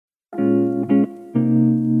On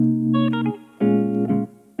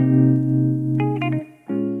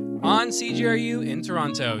CGRU in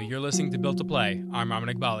Toronto, you're listening to Built to Play. I'm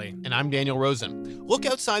Raman Iqbali. And I'm Daniel Rosen. Look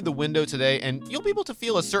outside the window today and you'll be able to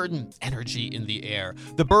feel a certain energy in the air.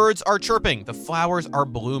 The birds are chirping, the flowers are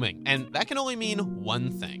blooming, and that can only mean one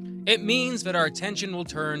thing. It means that our attention will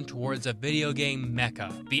turn towards a video game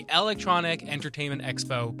mecca. The Electronic Entertainment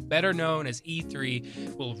Expo, better known as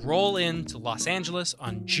E3, will roll into Los Angeles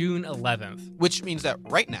on June 11th. Which means that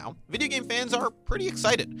right now, video game fans are pretty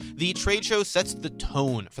excited. The trade show sets the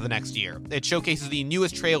tone for the next year. It showcases the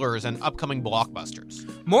newest trailers and upcoming blockbusters.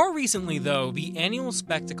 More recently, though, the annual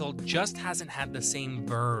spectacle just hasn't had the same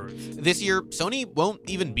verve. This year, Sony won't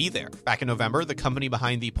even be there. Back in November, the company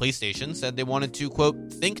behind the PlayStation said they wanted to, quote,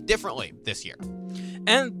 think differently this year.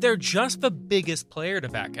 And they're just the biggest player to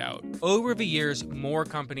back out. Over the years, more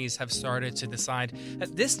companies have started to decide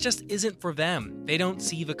that this just isn't for them. They don't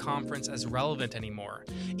see the conference as relevant anymore.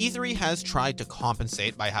 E3 has tried to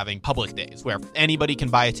compensate by having public days where anybody can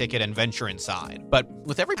buy a ticket and venture inside. But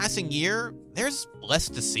with every passing year, there's less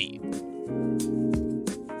to see.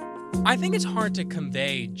 I think it's hard to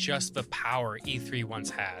convey just the power E3 once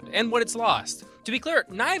had, and what it's lost. To be clear,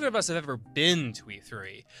 neither of us have ever been to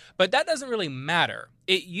E3, but that doesn't really matter.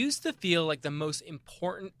 It used to feel like the most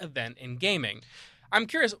important event in gaming. I'm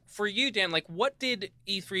curious, for you, Dan, what did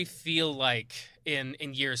E3 feel like in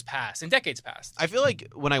years past, in decades past? I feel like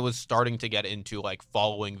when I was starting to get into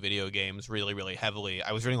following video games really, really heavily,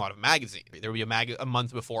 I was reading a lot of magazines. There would be a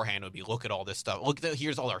month beforehand. It would be, look at all this stuff. Look,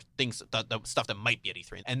 here's all our things, the stuff that might be at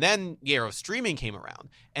E3. And then the era of streaming came around,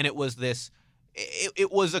 and it was this.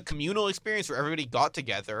 It was a communal experience where everybody got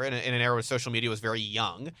together in an era where social media was very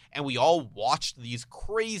young, and we all watched these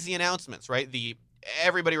crazy announcements, right?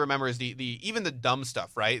 Everybody remembers the even the dumb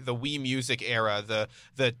stuff, right? The Wii Music era, the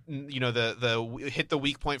hit the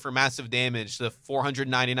weak point for massive damage, the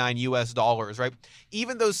 $499 right?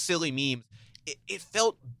 Even those silly memes, it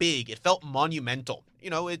felt big, it felt monumental.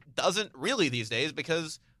 It doesn't really these days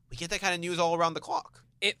because we get that kind of news all around the clock.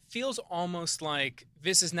 It feels almost like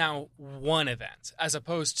this is now one event, as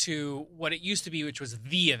opposed to what it used to be, which was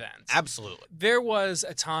the event. Absolutely. There was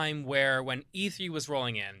a time where when E3 was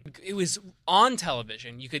rolling in, it was on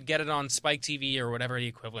television. You could get it on Spike TV or whatever the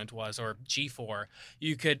equivalent was, or G4.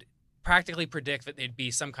 You could practically predict that there'd be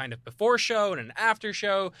some kind of before show and an after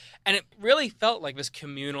show, and it really felt like this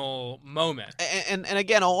communal moment. And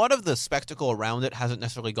again, a lot of the spectacle around it hasn't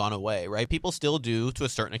necessarily gone away, right? People still do, to a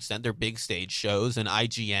certain extent, their big stage shows, and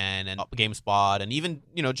IGN and GameSpot and even,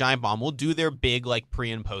 Giant Bomb will do their big,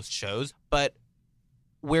 pre and post shows. But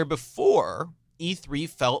where before, E3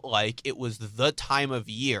 felt like it was the time of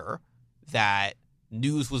year that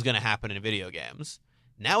news was going to happen in video games,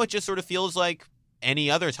 now it just sort of feels like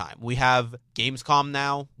any other time. We have Gamescom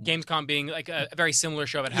now. Gamescom being a very similar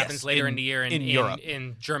show that happens later in the year in Europe.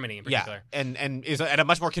 In Germany in particular. Yeah, and is at a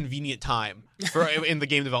much more convenient time in the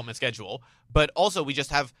game development schedule. But also we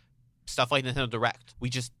just have stuff like Nintendo Direct.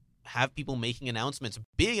 We just have people making announcements,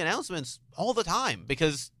 big announcements all the time,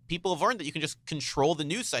 because people have learned that you can just control the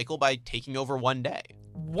news cycle by taking over one day.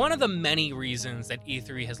 One of the many reasons that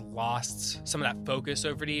E3 has lost some of that focus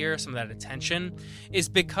over the years, some of that attention, is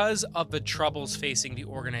because of the troubles facing the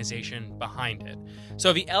organization behind it.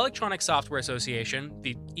 So the Electronic Software Association,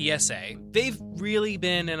 the ESA, they've really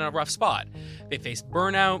been in a rough spot. They faced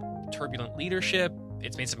burnout, turbulent leadership,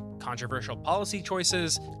 it's made some controversial policy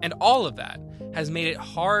choices, and all of that has made it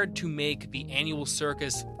hard to make the annual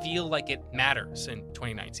circus feel like it matters in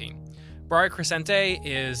 2019. Briar Crescente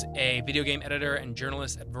is a video game editor and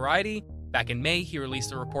journalist at Variety. Back in May, he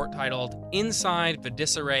released a report titled Inside the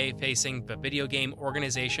Disarray Facing the Video Game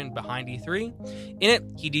Organization Behind E3. In it,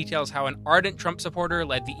 he details how an ardent Trump supporter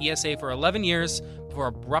led the ESA for 11 years before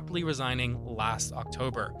abruptly resigning last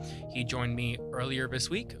October. He joined me earlier this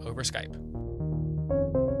week over Skype.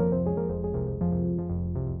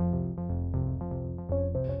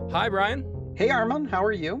 Hi, Brian. Hey, Armand. How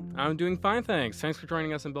are you? I'm doing fine, thanks. Thanks for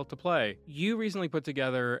joining us in Built to Play. You recently put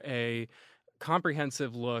together a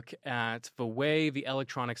comprehensive look at the way the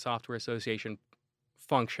Electronic Software Association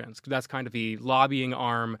functions. That's kind of the lobbying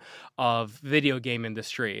arm of video game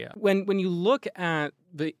industry. When you look at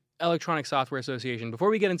the Electronic Software Association, before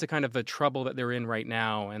we get into kind of the trouble that they're in right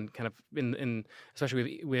now and kind of in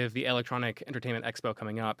especially with the Electronic Entertainment Expo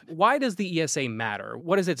coming up, why does the ESA matter?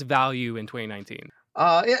 What is its value in 2019?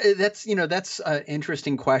 That's an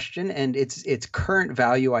interesting question, and its current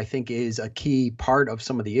value, I think, is a key part of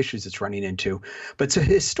some of the issues it's running into. But so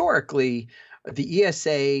historically, the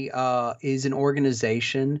ESA is an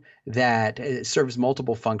organization that serves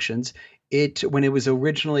multiple functions. When it was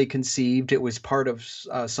originally conceived, it was part of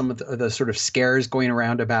some of the sort of scares going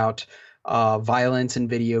around about violence in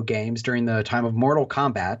video games during the time of Mortal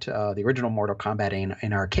Kombat, the original Mortal Kombat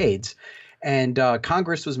in arcades. And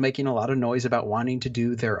Congress was making a lot of noise about wanting to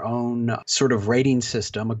do their own sort of rating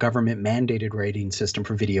system, a government mandated rating system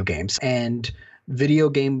for video games. And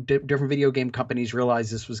different video game companies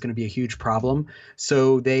realized this was going to be a huge problem.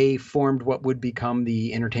 So they formed what would become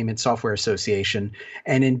the Entertainment Software Association.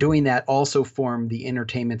 And in doing that, also formed the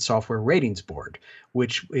Entertainment Software Ratings Board,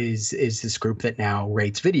 which is this group that now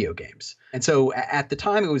rates video games. And so at the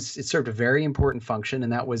time, it served a very important function,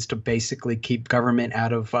 and that was to basically keep government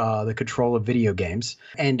out of the control of video games.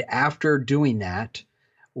 And after doing that,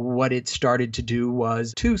 what it started to do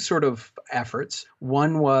was two sort of efforts.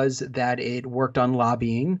 One was that it worked on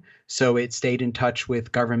lobbying. So it stayed in touch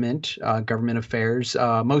with government affairs,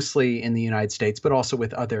 mostly in the United States, but also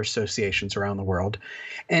with other associations around the world,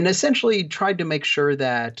 and essentially tried to make sure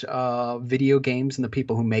that video games and the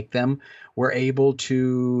people who make them were able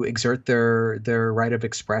to exert their right of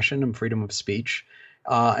expression and freedom of speech.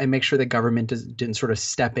 And make sure the government didn't sort of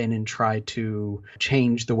step in and try to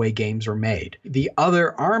change the way games were made. The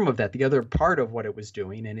other arm of that, the other part of what it was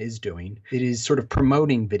doing and is doing, it is sort of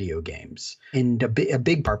promoting video games. And a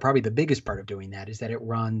big part, probably the biggest part of doing that, is that it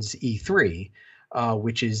runs E3,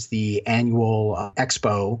 which is the annual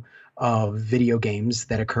expo of video games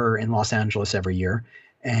that occur in Los Angeles every year,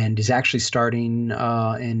 and is actually starting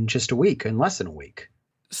in just a week, in less than a week.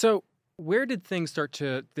 So where did things start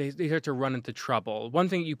to run into trouble? One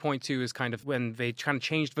thing you point to is kind of when they kind of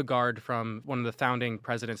changed the guard from one of the founding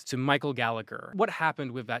presidents to Michael Gallagher. What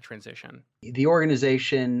happened with that transition? The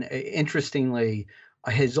organization, interestingly,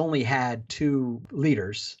 has only had two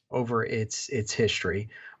leaders over its history.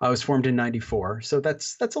 It was formed in '94, so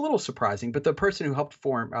that's a little surprising. But the person who helped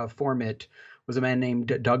form it was a man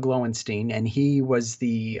named Doug Lowenstein, and he was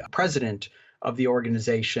the president of the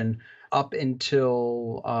organization up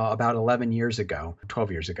until about 12 years ago.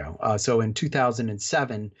 So in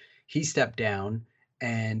 2007, he stepped down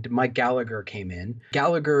and Mike Gallagher came in.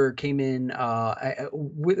 Gallagher came in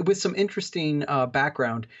with some interesting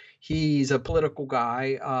background. He's a political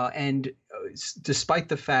guy, and despite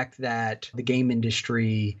the fact that the game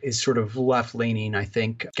industry is sort of left-leaning, I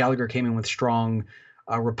think Gallagher came in with strong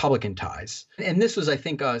Republican ties. And this was, I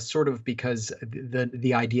think, sort of because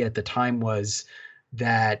the idea at the time was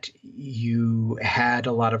that you had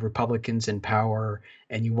a lot of Republicans in power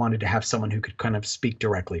and you wanted to have someone who could kind of speak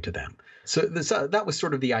directly to them. So that was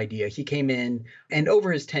sort of the idea. He came in, and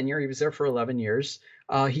over his tenure, he was there for 11 years.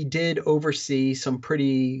 He did oversee some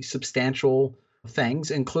pretty substantial things,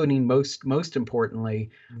 including most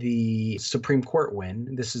importantly, the Supreme Court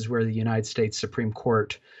win. This is where the United States Supreme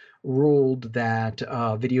Court ruled that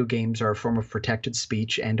video games are a form of protected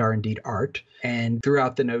speech and are indeed art, and threw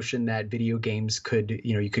out the notion that video games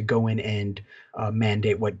you could go in and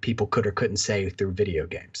mandate what people could or couldn't say through video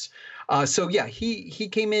games. So yeah, he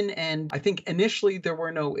came in, and I think initially there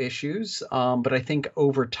were no issues, but I think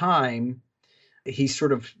over time he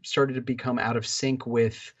sort of started to become out of sync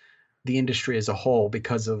with the industry as a whole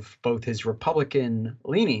because of both his Republican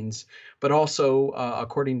leanings, but also,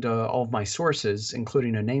 according to all of my sources,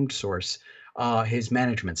 including a named source, his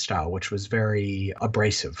management style, which was very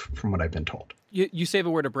abrasive from what I've been told. You say the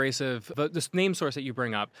word abrasive. This name source that you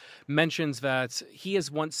bring up mentions that he has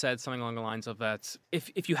once said something along the lines of that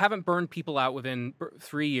if you haven't burned people out within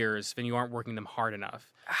 3 years, then you aren't working them hard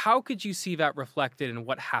enough. How could you see that reflected in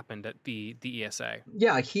what happened at the ESA?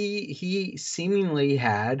 Yeah, he seemingly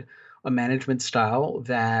had a management style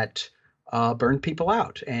that burned people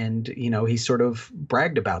out. And, he sort of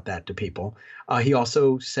bragged about that to people. He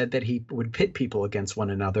also said that he would pit people against one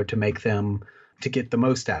another to get the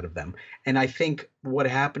most out of them. And I think what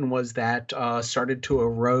happened was that started to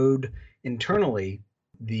erode internally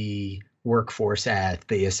the workforce at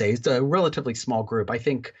the ESA. It's a relatively small group. I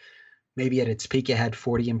think maybe at its peak it had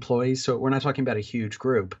 40 employees. So we're not talking about a huge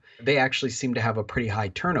group. They actually seem to have a pretty high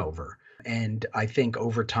turnover. And I think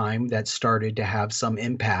over time that started to have some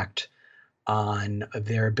impact on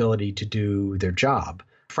their ability to do their job.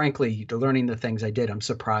 Frankly, learning the things I did, I'm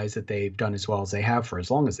surprised that they've done as well as they have for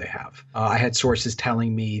as long as they have. I had sources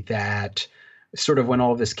telling me that sort of when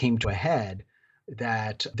all of this came to a head,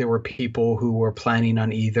 that there were people who were planning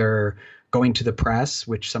on either going to the press,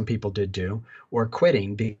 which some people did do, or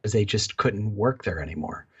quitting because they just couldn't work there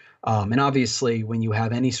anymore. And obviously, when you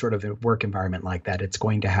have any sort of work environment like that, it's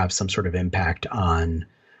going to have some sort of impact on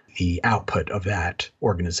the output of that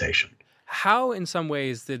organization. How, in some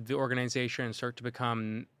ways, did the organization start to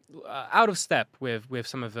become out of step with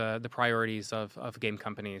some of the priorities of game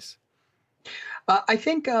companies? I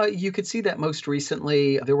think you could see that most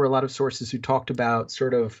recently. There were a lot of sources who talked about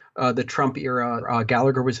sort of the Trump era.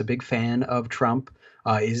 Gallagher was a big fan of Trump,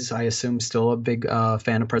 is, I assume, still a big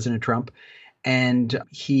fan of President Trump. And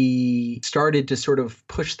he started to sort of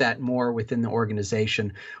push that more within the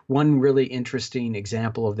organization. One really interesting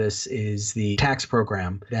example of this is the tax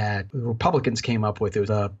program that Republicans came up with. It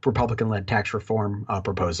was a Republican-led tax reform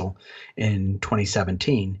proposal in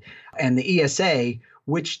 2017. And the ESA,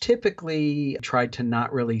 which typically tried to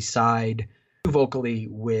not really side too vocally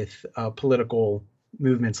with political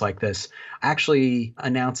movements like this, actually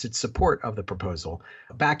announced its support of the proposal.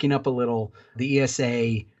 Backing up a little, the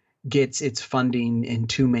ESA gets its funding in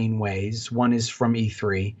two main ways. One is from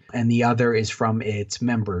E3, and the other is from its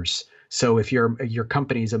members. So if your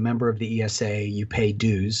company is a member of the ESA, you pay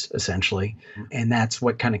dues essentially, and that's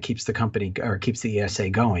what kind of keeps the company or keeps the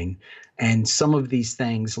ESA going. And some of these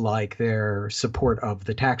things, like their support of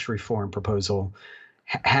the tax reform proposal,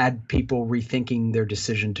 had people rethinking their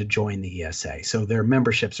decision to join the ESA. So their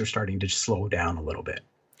memberships are starting to slow down a little bit.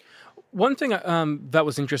 One thing that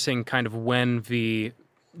was interesting, kind of when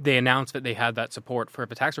they announced that they had that support for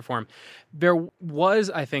the tax reform, there was,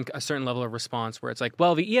 I think, a certain level of response where it's like,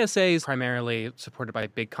 well, the ESA is primarily supported by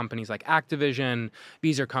big companies like Activision.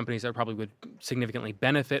 These are companies that probably would significantly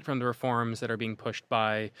benefit from the reforms that are being pushed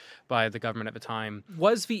by the government at the time.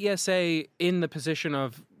 Was the ESA in the position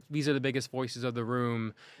of, these are the biggest voices of the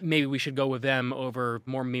room, maybe we should go with them over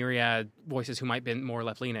more myriad voices who might be more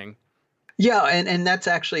left-leaning? Yeah, and that's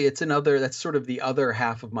actually, that's sort of the other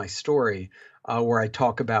half of my story, where I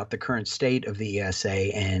talk about the current state of the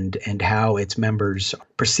ESA and how its members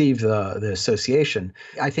perceive the association.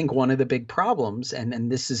 I think one of the big problems,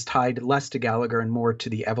 and this is tied less to Gallagher and more to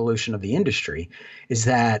the evolution of the industry, is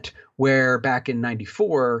that where back in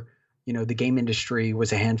 '94, the game industry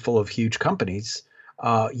was a handful of huge companies,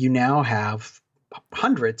 you now have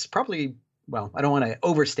hundreds, probably. Well, I don't want to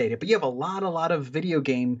overstate it, but you have a lot of video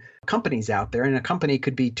game companies out there, and a company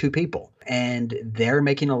could be two people, and they're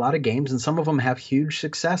making a lot of games, and some of them have huge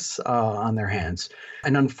success on their hands.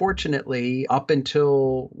 And unfortunately, up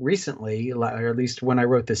until recently, or at least when I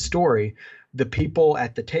wrote this story, the people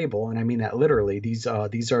at the table, and I mean that literally, these are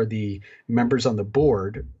the members on the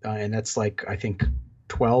board, and that's like, I think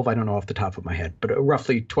 12, I don't know off the top of my head, but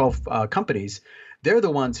roughly 12 companies. They're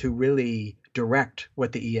the ones who really direct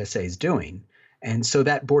what the ESA is doing. And so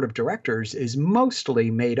that board of directors is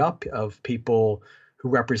mostly made up of people who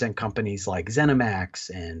represent companies like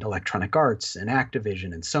ZeniMax and Electronic Arts and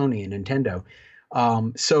Activision and Sony and Nintendo.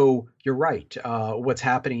 So you're right. What's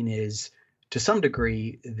happening is, to some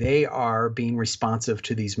degree, they are being responsive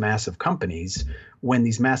to these massive companies when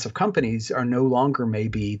these massive companies are no longer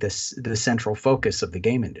maybe the central focus of the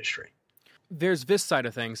game industry. There's this side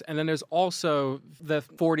of things, and then there's also the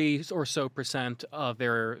 40 or so % of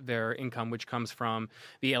their income, which comes from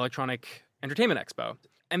the Electronic Entertainment Expo.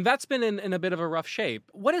 And that's been in a bit of a rough shape.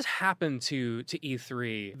 What has happened to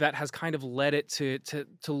E3 that has kind of led it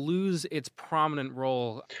to lose its prominent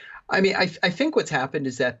role? I mean, I think what's happened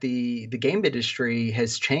is that the game industry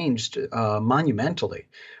has changed monumentally.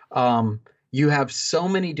 You have so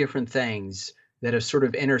many different things that have sort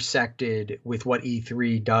of intersected with what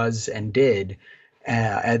E3 does and did,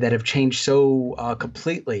 that have changed so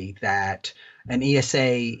completely that an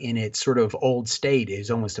ESA in its sort of old state is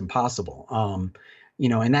almost impossible.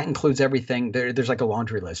 And that includes everything. There's like a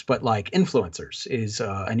laundry list, but like influencers is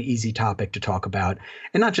an easy topic to talk about.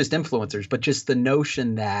 And not just influencers, but just the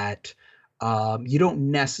notion that you don't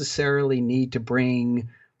necessarily need to bring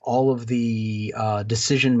all of the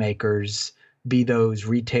decision makers, be those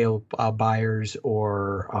retail buyers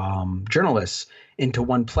or journalists, into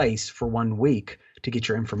one place for 1 week to get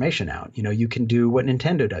your information out. You can do what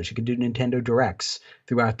Nintendo does. You can do Nintendo Directs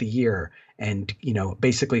throughout the year and,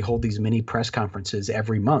 basically hold these mini press conferences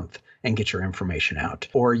every month and get your information out.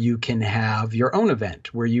 Or you can have your own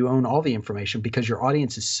event where you own all the information because your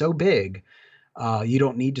audience is so big. You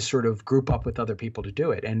don't need to sort of group up with other people to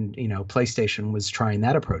do it. And, PlayStation was trying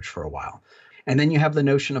that approach for a while. And then you have the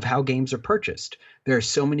notion of how games are purchased. There are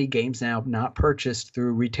so many games now not purchased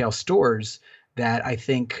through retail stores that I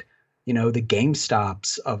think, the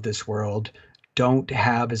GameStops of this world don't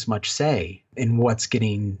have as much say in what's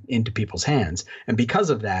getting into people's hands. And because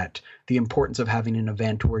of that, the importance of having an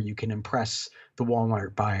event where you can impress the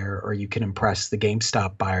Walmart buyer or you can impress the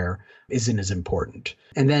GameStop buyer isn't as important.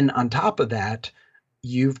 And then on top of that,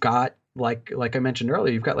 you've got, like I mentioned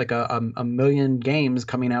earlier, you've got like a million games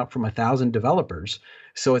coming out from 1,000 developers.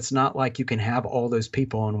 So it's not like you can have all those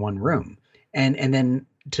people in one room. And then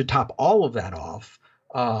to top all of that off,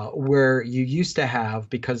 where you used to have,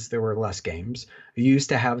 because there were less games, you used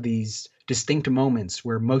to have these distinct moments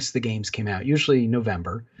where most of the games came out, usually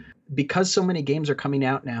November. Because so many games are coming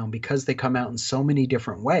out now, and because they come out in so many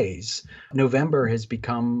different ways, November has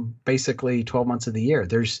become basically 12 months of the year.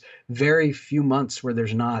 There's very few months where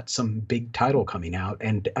there's not some big title coming out,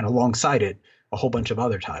 and alongside it, a whole bunch of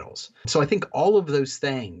other titles. So I think all of those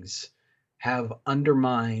things have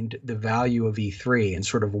undermined the value of E3 and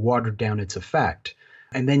sort of watered down its effect.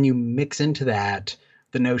 And then you mix into that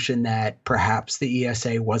the notion that perhaps the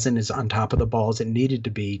ESA wasn't as on top of the ball as it needed to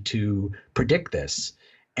be to predict this.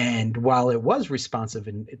 And while it was responsive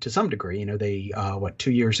to some degree, they,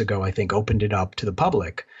 2 years ago, I think, opened it up to the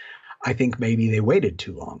public. I think maybe they waited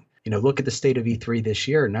too long. Look at the state of E3 this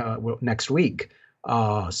year, next week.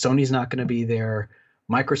 Sony's not going to be there.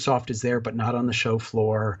 Microsoft is there, but not on the show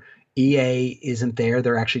floor. EA isn't there.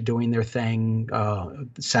 They're actually doing their thing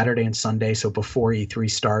Saturday and Sunday, so before E3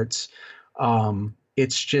 starts.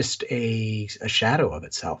 It's just a shadow of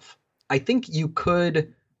itself. I think you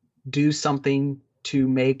could do something to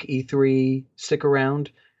make E3 stick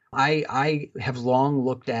around. I have long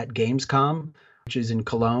looked at Gamescom, which is in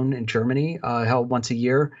Cologne in Germany, held once a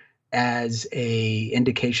year, as a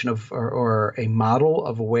indication of or a model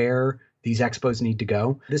of where these expos need to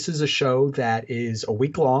go. This is a show that is a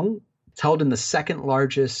week long. It's held in the second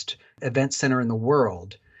largest event center in the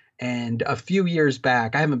world. And a few years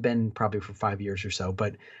back, I haven't been probably for 5 years or so,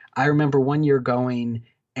 but I remember one year going,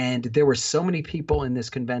 and there were so many people in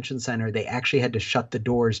this convention center, they actually had to shut the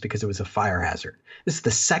doors because it was a fire hazard. This is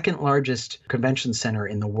the second largest convention center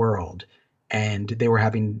in the world, and they were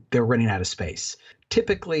running out of space.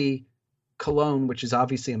 Typically, Cologne, which is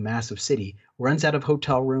obviously a massive city, runs out of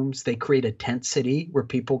hotel rooms. They create a tent city where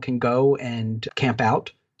people can go and camp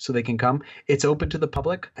out so they can come. It's open to the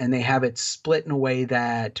public, and they have it split in a way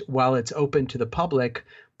that while it's open to the public,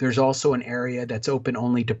 there's also an area that's open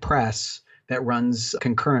only to press that runs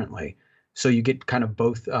concurrently. So you get kind of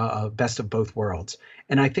both, best of both worlds.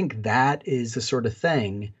 And I think that is the sort of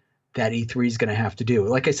thing that E3 is going to have to do.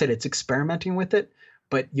 Like I said, it's experimenting with it,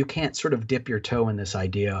 but you can't sort of dip your toe in this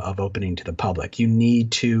idea of opening to the public. You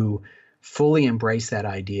need to fully embrace that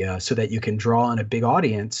idea so that you can draw in a big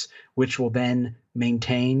audience, which will then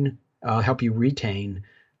help you retain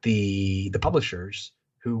the publishers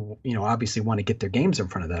who, obviously want to get their games in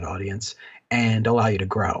front of that audience and allow you to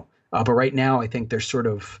grow. But right now, I think they're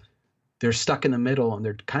stuck in the middle, and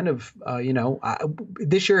they're kind of,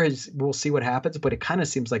 this year we'll see what happens, but it kind of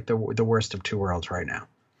seems like the worst of two worlds right now.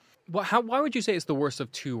 Well, why would you say it's the worst of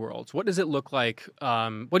two worlds? What does it look like?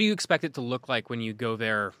 What do you expect it to look like when you go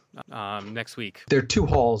there next week? There are two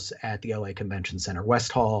halls at the LA Convention Center,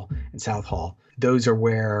 West Hall and South Hall. Those are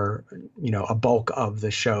where, a bulk of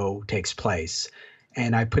the show takes place.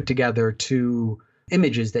 And I put together two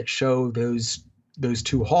images that show those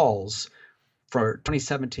two halls for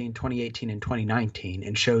 2017, 2018, and 2019,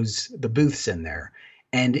 and shows the booths in there.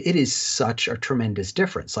 And it is such a tremendous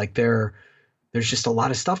difference. Like there's just a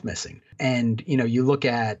lot of stuff missing. And, you look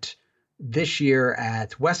at this year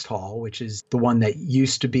at West Hall, which is the one that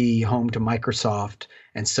used to be home to Microsoft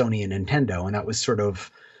and Sony and Nintendo. And that was sort of,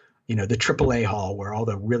 the AAA hall where all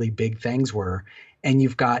the really big things were. And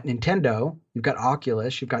you've got Nintendo, you've got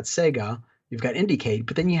Oculus, you've got Sega, you've got IndieCade,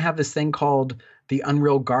 but then you have this thing called the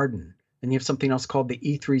Unreal Garden, and you have something else called the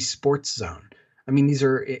E3 Sports Zone. I mean,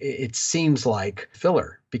 it seems like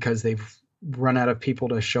filler because they've run out of people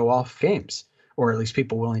to show off games, or at least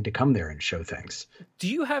people willing to come there and show things. Do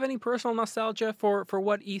you have any personal nostalgia for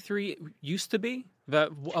what E3 used to be?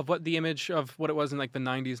 The image of what it was in like the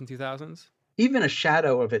 90s and 2000s? Even a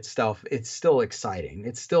shadow of itself, it's still exciting.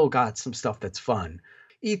 It's still got some stuff that's fun.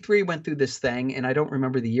 E3 went through this thing, and I don't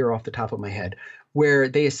remember the year off the top of my head, where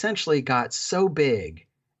they essentially got so big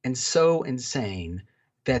and so insane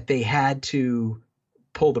that they had to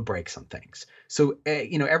pull the brakes on things. So,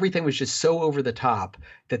 everything was just so over the top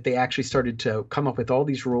that they actually started to come up with all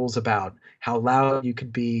these rules about how loud you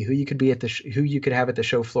could be, who you could be who you could have at the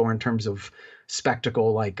show floor in terms of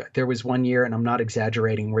spectacle. Like there was one year, and I'm not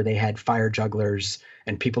exaggerating, where they had fire jugglers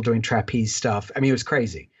and people doing trapeze stuff. I mean, it was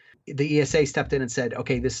crazy. The ESA stepped in and said,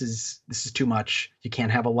 okay, this is too much. You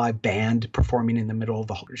can't have a live band performing in the middle of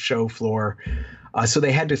the show floor. So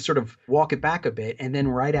they had to sort of walk it back a bit. And then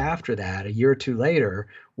right after that, a year or two later,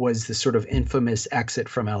 was the sort of infamous exit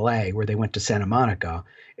from LA, where they went to Santa Monica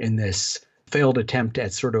in this failed attempt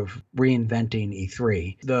at sort of reinventing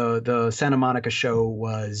E3. The Santa Monica show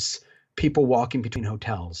was people walking between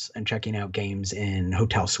hotels and checking out games in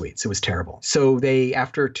hotel suites. It was terrible. So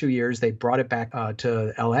after 2 years, they brought it back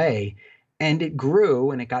to LA, and it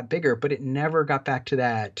grew and it got bigger, but it never got back to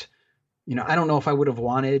that. I don't know if I would have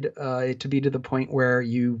wanted it to be to the point where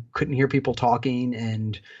you couldn't hear people talking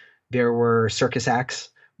and There were circus acts,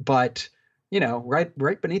 but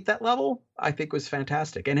right beneath that level, I think was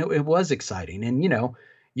fantastic, and it was exciting. And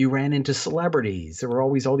you ran into celebrities. There were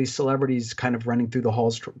always all these celebrities kind of running through the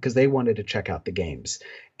halls because they wanted to check out the games.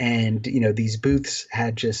 And these booths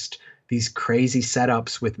had just these crazy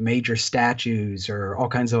setups with major statues or all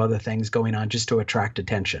kinds of other things going on just to attract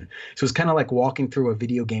attention. So it was kind of like walking through a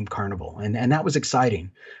video game carnival, and that was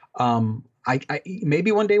exciting. I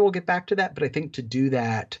maybe one day we'll get back to that, but I think to do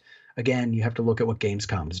that, again, you have to look at what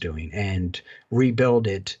Gamescom is doing and rebuild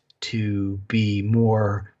it to be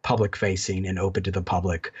more public facing and open to the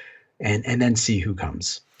public, and then see who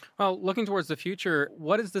comes. Well, looking towards the future,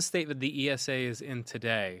 what is the state that the ESA is in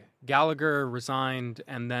today? Gallagher resigned,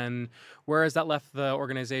 and then where has that left the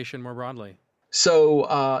organization more broadly? So,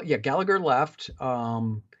 Gallagher left.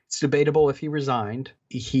 It's debatable if he resigned.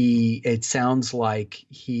 It sounds like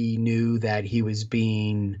he knew that he was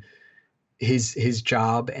being his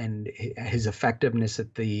job and his effectiveness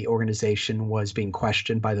at the organization was being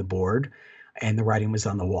questioned by the board, and the writing was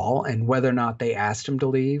on the wall. And whether or not they asked him to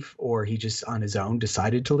leave or he just on his own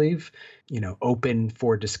decided to leave, open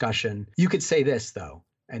for discussion. You could say this, though,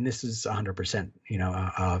 and this is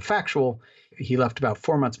 100%, factual. He left about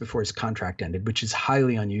 4 months before his contract ended, which is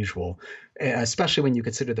highly unusual, especially when you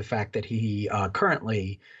consider the fact that he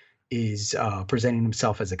currently is presenting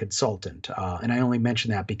himself as a consultant. And I only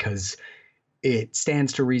mention that because it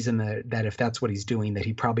stands to reason that if that's what he's doing, that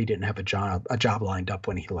he probably didn't have a job lined up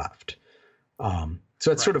when he left.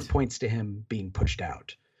 So it sort of points to him being pushed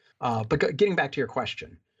out. But getting back to your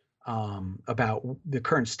question about the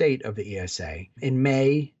current state of the ESA, in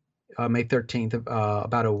May 13th,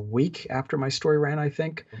 about a week after my story ran, I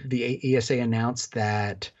think, the ESA announced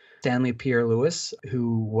that Stanley Pierre-Louis,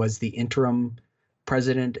 who was the interim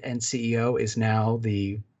president and CEO, is now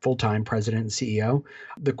the full-time president and CEO.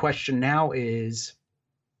 The question now is,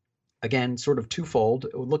 again, sort of twofold,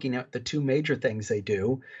 looking at the two major things they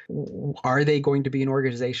do. Are they going to be an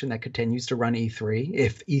organization that continues to run E3,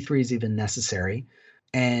 if E3 is even necessary?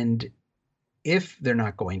 And if they're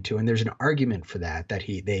not going to, and there's an argument for that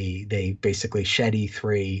they basically shed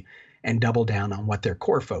E3 and double down on what their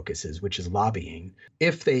core focus is, which is lobbying.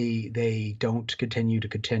 If they don't continue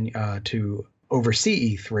to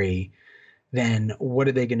oversee E3, then what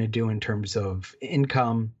are they going to do in terms of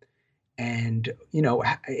income? And,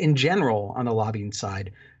 in general, on the lobbying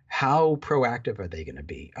side, how proactive are they going to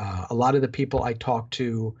be? A lot of the people I talk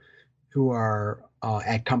to who are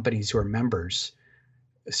at companies who are members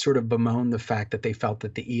sort of bemoan the fact that they felt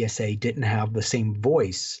that the ESA didn't have the same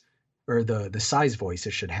voice, or the size voice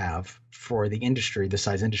it should have for the industry, the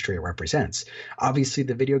size industry it represents. Obviously,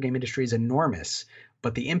 the video game industry is enormous,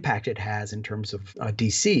 but the impact it has in terms of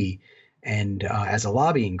DC and as a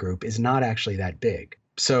lobbying group is not actually that big.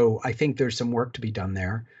 So I think there's some work to be done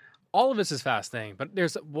there. All of this is fascinating, but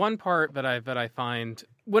there's one part that I find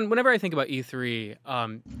whenever I think about E3,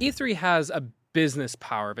 E3 has a business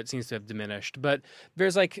power that seems to have diminished. But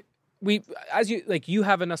there's you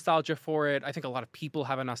have a nostalgia for it. I think a lot of people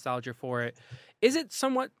have a nostalgia for it. Is it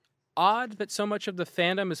somewhat odd that so much of the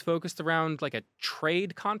fandom is focused around like a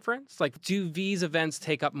trade conference? Like, do these events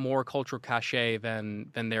take up more cultural cachet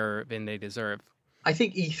than they deserve? I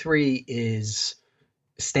think E3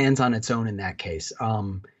 stands on its own in that case.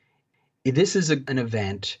 This is an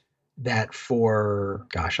event that for,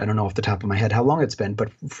 I don't know off the top of my head how long it's been,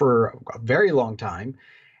 but for a very long time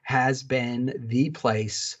has been the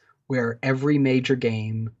place where every major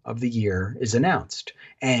game of the year is announced.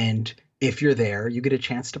 And if you're there, you get a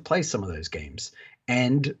chance to play some of those games.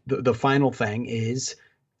 And the final thing is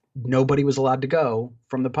nobody was allowed to go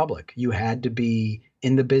from the public. You had to be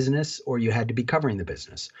in the business or you had to be covering the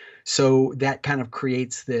business. So that kind of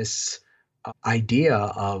creates this idea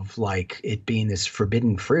of like it being this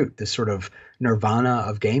forbidden fruit, this sort of nirvana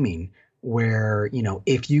of gaming, where,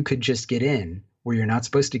 if you could just get in where you're not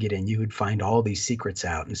supposed to get in, you would find all these secrets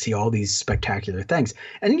out and see all these spectacular things.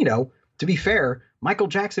 And, to be fair, Michael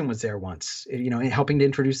Jackson was there once, helping to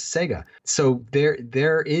introduce Sega. So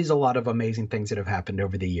there is a lot of amazing things that have happened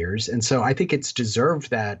over the years. And so I think it's deserved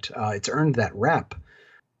that, it's earned that rep.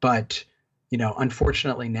 But,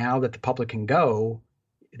 unfortunately, now that the public can go,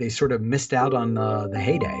 they sort of missed out on the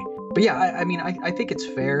heyday. But yeah, I think it's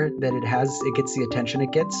fair that it gets the attention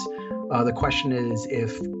it gets. The question is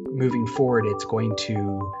if moving forward, it's going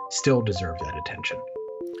to still deserve that attention.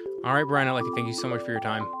 All right, Brian, I'd like to thank you so much for your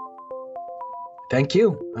time. Thank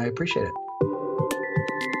you. I appreciate it.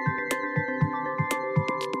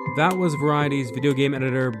 That was Variety's video game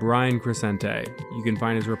editor, Brian Crescente. You can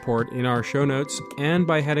find his report in our show notes and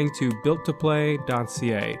by heading to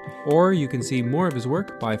builttoplay.ca. Or you can see more of his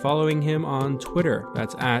work by following him on Twitter.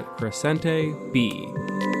 That's at CrescenteB.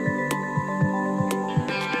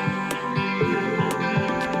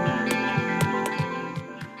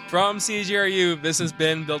 From CGRU, this has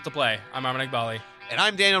been Built to Play. I'm Armin Iqbali. And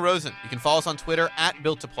I'm Daniel Rosen. You can follow us on Twitter at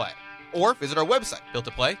builttoplay. Or visit our website,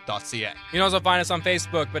 builttoplay.ca. You can also find us on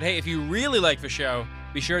Facebook. But hey, if you really like the show,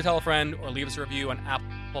 be sure to tell a friend or leave us a review on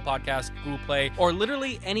Apple Podcasts, Google Play, or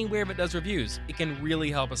literally anywhere that does reviews. It can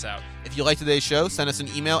really help us out. If you like today's show, send us an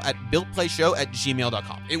email at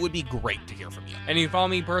builtplayshow@gmail.com. It would be great to hear from you. And you can follow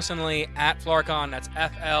me personally at Flarkon. That's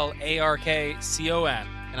FLARKCON.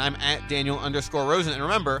 And I'm at Daniel_Rosen. And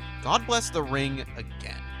remember, God bless the ring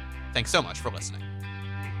again. Thanks so much for listening.